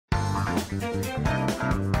I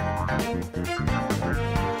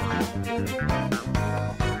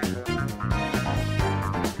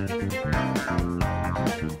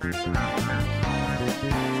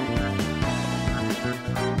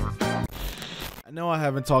know I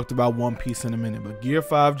haven't talked about One Piece in a minute, but Gear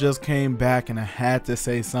 5 just came back and I had to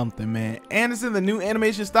say something, man. And it's in the new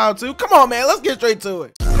animation style too. Come on, man, let's get straight to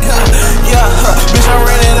it. Bitch, I'm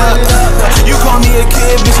running up. You call me a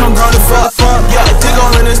kid, bitch, I'm grown as fuck. Yeah, dick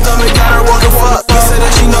all in her stomach, got her walking fuck. Bitch said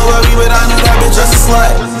that she know about me, but I know that bitch just a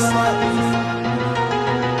slut.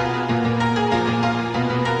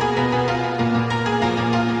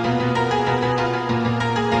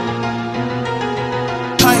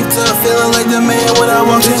 Feeling like the man when I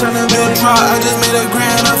walked in. New drop, I just made a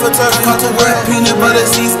grand off a tuck. I caught the word peanut butter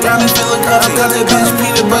seats, got me feeling comfy. I got that bitch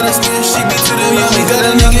peanut butter skin, she be too damn yummy. Got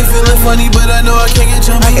a nigga feeling funny, but I know I can't get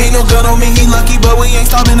jumpy. Ain't no gun on me, he lucky, but we ain't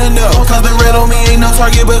stopping to know. Cause the red on me ain't no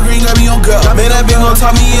target, but green got me on go. Man, that bitch gon'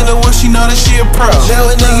 talk me into what she know that she a pro. Now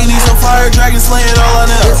a nigga need some fire, dragon slaying all I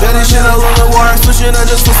know. Betting shit all on the wire, switching up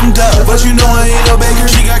just for some dough. But you know I ain't no baker,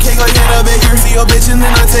 she got cake like Hannah Baker. See your bitch and then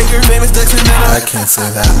I take her, famous Dex and then I can't say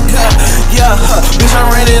that. Yeah, bitch, I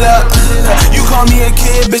ran it up. You call me a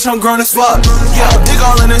kid, bitch, I'm grown as fuck. Yeah, dick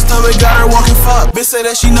all in her stomach, got her walking fuck. Bitch say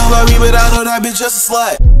that she know about me, but I know that bitch just a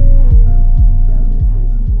slut.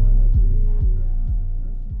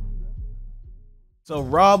 So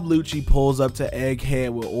Rob Lucci pulls up to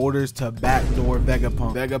Egghead with orders to backdoor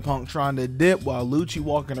Vegapunk. Vegapunk trying to dip while Lucci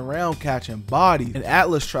walking around catching bodies. And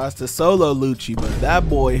Atlas tries to solo Lucci, but that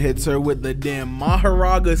boy hits her with the damn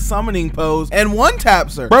Maharaga summoning pose and one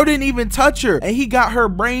taps her. Bro didn't even touch her, and he got her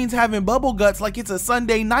brains having bubble guts like it's a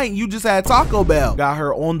Sunday night and you just had Taco Bell. Got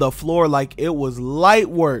her on the floor like it was light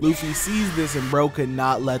work. Luffy sees this and bro could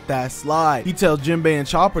not let that slide. He tells Jinbei and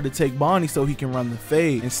Chopper to take Bonnie so he can run the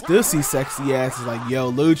fade, and still see sexy asses like,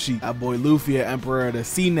 yo, Lucci, that boy Luffy a Emperor of the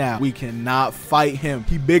Sea now. We cannot fight him.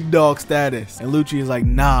 He big dog status. And Lucci is like,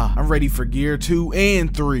 nah, I'm ready for Gear 2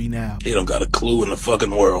 and 3 now. He don't got a clue in the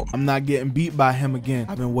fucking world. I'm not getting beat by him again.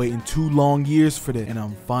 I've been waiting 2 long years for this, and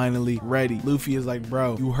I'm finally ready. Luffy is like,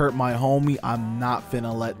 bro, you hurt my homie. I'm not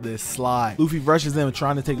finna let this slide. Luffy rushes in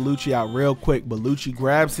trying to take Lucci out real quick, but Lucci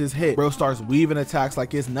grabs his hit. Bro starts weaving attacks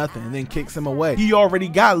like it's nothing and then kicks him away. He already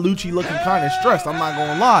got Lucci looking kind of stressed, I'm not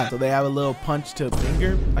gonna lie. So they have a little punch to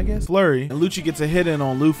finger, I guess, flurry, and Lucci gets a hit in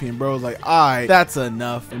on Luffy, and bro's like, alright, that's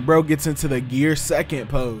enough. And bro gets into the Gear 2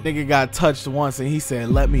 pose. Nigga got touched once and he said,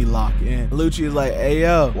 let me lock in. And Lucci is like, hey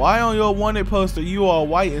yo, why on your wanted poster you all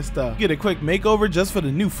white and stuff? You get a quick makeover just for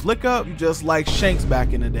the new flick up? You just like Shanks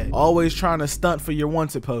back in the day, always trying to stunt for your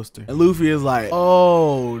wanted poster. And Luffy is like,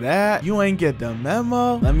 oh, that? You ain't get the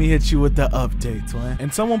memo? Let me hit you with the update, twin.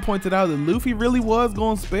 And someone pointed out that Luffy really was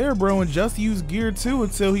gonna spare bro and just use Gear 2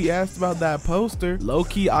 until he asked about that poster.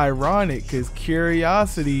 Low-key ironic, cause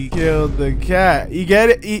curiosity killed the cat. You get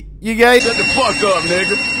it? You get it? Shut the fuck up,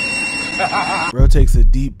 nigga. Bro takes a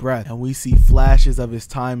deep breath, and we see flashes of his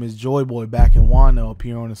time as Joy Boy back in Wano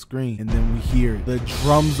appear on the screen, and then we hear it. The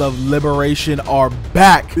drums of liberation are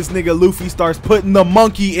back. This nigga Luffy starts putting the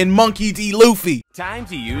monkey in Monkey D. Luffy. Time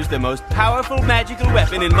to use the most powerful magical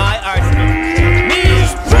weapon in my arsenal. MEMEBER!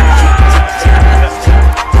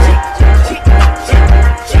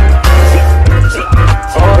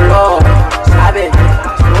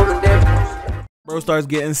 Bro starts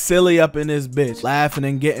getting silly up in this bitch, laughing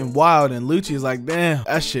and getting wild, and Lucci's like, damn,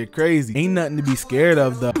 that shit crazy. Ain't nothing to be scared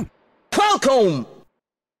of though. Welcome!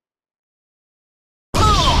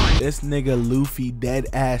 This nigga Luffy dead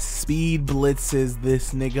ass speed blitzes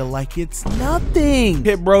this nigga like it's nothing.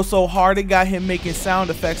 Hit bro so hard it got him making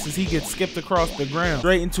sound effects as he gets skipped across the ground.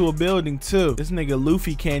 Straight into a building too. This nigga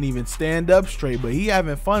Luffy can't even stand up straight, but he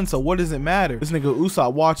having fun, so what does it matter? This nigga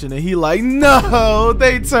Usopp watching and he like, no,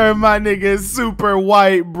 they turned my nigga super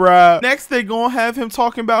white, bruh. Next they gonna have him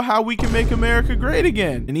talking about how we can make America great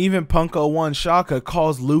again. And even Punko 1 Shaka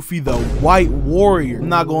calls Luffy the White Warrior. I'm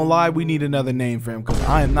not gonna lie, we need another name for him, cause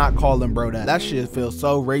I am not calling bro that. That shit feels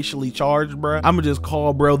so racially charged, bro. I'ma just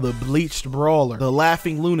call bro the Bleached Brawler, the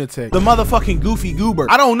Laughing Lunatic, the motherfucking Goofy Goober.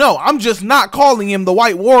 I don't know. I'm just not calling him the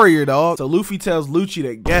White Warrior, dog. So Luffy tells Lucci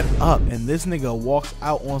to get up, and this nigga walks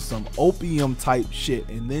out on some opium type shit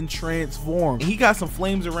and then transforms. And he got some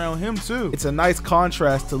flames around him too. It's a nice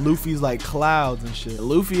contrast to Luffy's like clouds and shit.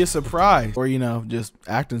 Luffy is surprised, or you know, just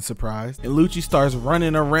acting surprised. And Lucci starts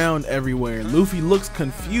running around everywhere. Luffy looks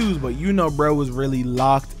confused, but you know bro was really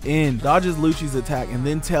locked in. Dodges Lucci's attack and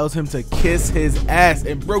then tells him to kiss his ass,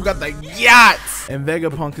 and bro got the yachts. this? And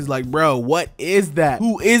Vegapunk is like, bro, what is that?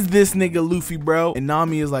 Who is this nigga Luffy, bro? And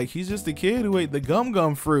Nami is like, he's just a kid who ate the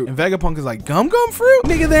gum fruit. And Vegapunk is like, gum fruit?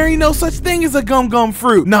 Nigga, there ain't no such thing as a gum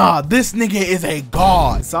fruit. Nah, this nigga is a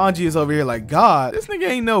god. Sanji is over here like, God? This nigga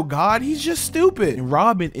ain't no god. He's just stupid. And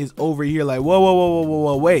Robin is over here like,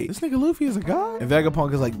 whoa, wait. This nigga Luffy is a god? And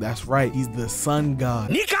Vegapunk is like, that's right. He's the sun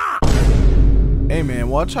god. Nika! Hey man,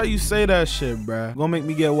 watch how you say that shit, bruh. Gonna make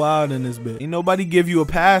me get wild in this bit. Ain't nobody give you a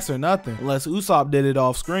pass or nothing. Unless Usopp did it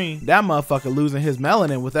off screen. That motherfucker losing his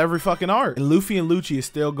melanin with every fucking arc. And Luffy and Lucci is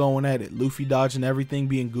still going at it. Luffy dodging everything,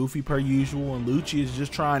 being goofy per usual. And Lucci is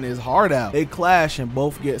just trying his heart out. They clash and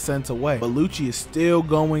both get sent away. But Lucci is still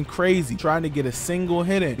going crazy, trying to get a single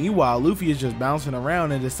hit in. Meanwhile, Luffy is just bouncing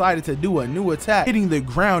around and decided to do a new attack, hitting the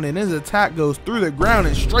ground, and his attack goes through the ground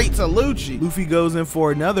and straight to Lucci. Luffy goes in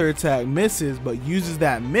for another attack, misses, but uses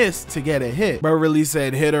that miss to get a hit. Bro really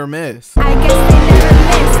said hit or miss. I guess they never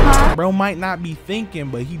miss, huh? Bro might not be thinking,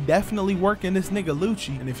 but he definitely working this nigga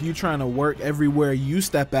Lucci. And if you trying to work everywhere you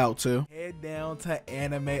step out to, head down to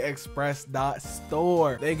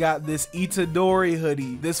MEMEBER.store. They got this Itadori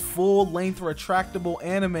hoodie, this full-length retractable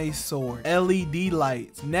anime sword, LED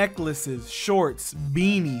lights, necklaces, shorts,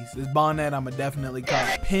 beanies. This bonnet I'ma definitely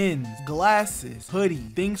cop. Pins, glasses, hoodie,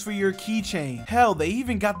 things for your keychain. Hell, they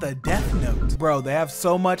even got the Death Note. Bro, they have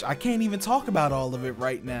so much, I can't even talk about all of it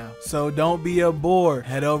right now. So don't be a bore.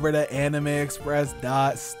 Head over to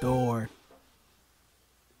MEMEBER.store.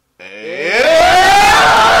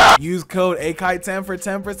 Use code AKITE10 for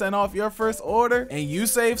 10% off your first order, and you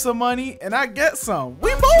save some money, and I get some.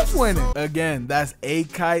 We both winning. Again, that's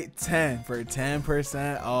AKITE10 for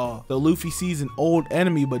 10% off. So Luffy sees an old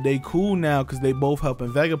enemy, but they cool now because they both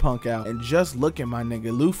helping Vegapunk out. And just look at my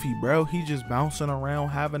nigga Luffy, bro. He just bouncing around,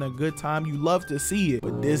 having a good time. You love to see it.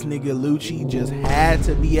 But this nigga Lucci just had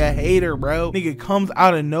to be a hater, bro. Nigga comes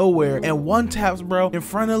out of nowhere and one taps, bro, in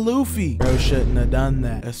front of Luffy. Bro shouldn't have done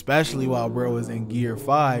that, especially while bro is in gear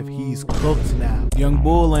 5. He's cooked now. Young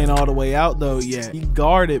Bull ain't all the way out though yet. He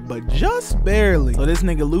guarded, but just barely. So this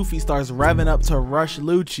nigga Luffy starts revving up to rush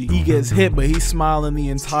Lucci. He gets hit, but he's smiling the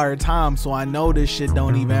entire time, so I know this shit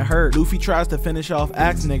don't even hurt. Luffy tries to finish off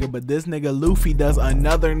Axe nigga, but this nigga Luffy does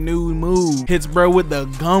another new move. Hits bro with the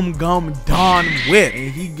gum Don whip,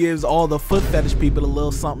 and he gives all the foot fetish people a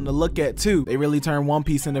little something to look at too. They really turn One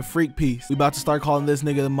Piece into Freak Piece. We about to start calling this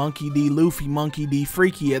nigga Monkey D Luffy, Monkey D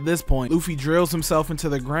Freaky at this point. Luffy drills himself into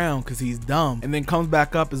the ground because he's dumb, and then comes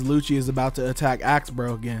back up as Lucci is about to attack Axe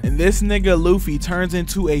bro again. And this nigga Luffy turns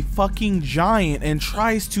into a fucking giant and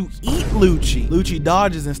tries to eat Lucci. Lucci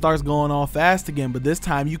dodges and starts going all fast again, but this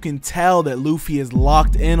time you can tell that Luffy is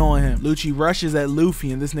locked in on him. Lucci rushes at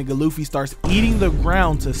Luffy, and this nigga Luffy starts eating the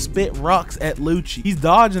ground to spit rocks at Lucci. He's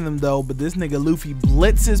dodging them though, but this nigga Luffy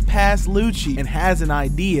blitzes past Lucci and has an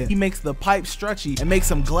idea. He makes the pipe stretchy and makes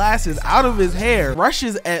some glasses out of his hair,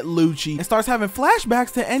 rushes at Lucci, and starts having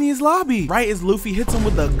flashbacks to Enies lobby right as Luffy hits him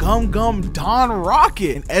with the gum Don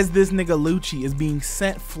rocket. And as this nigga Lucci is being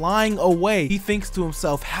sent flying away, he thinks to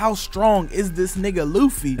himself, how strong is this nigga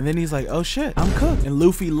Luffy? And then he's like, oh shit, I'm cooked. And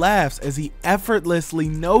Luffy laughs as he effortlessly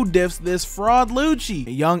no-diffs this fraud Lucci.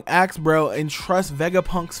 And young Axe bro entrusts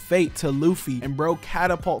Vegapunk's fate to Luffy, and bro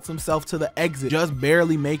catapults himself to the exit, just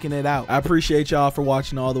barely making it out. I appreciate y'all for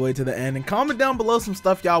watching all the way to the end, and comment down below some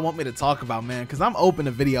stuff y'all want me to talk about, man, because I'm open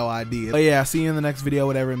to video ideas. But yeah, I'll see you in the next video,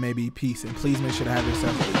 whatever it may be. Peace, and please make sure to have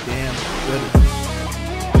yourself a damn good one.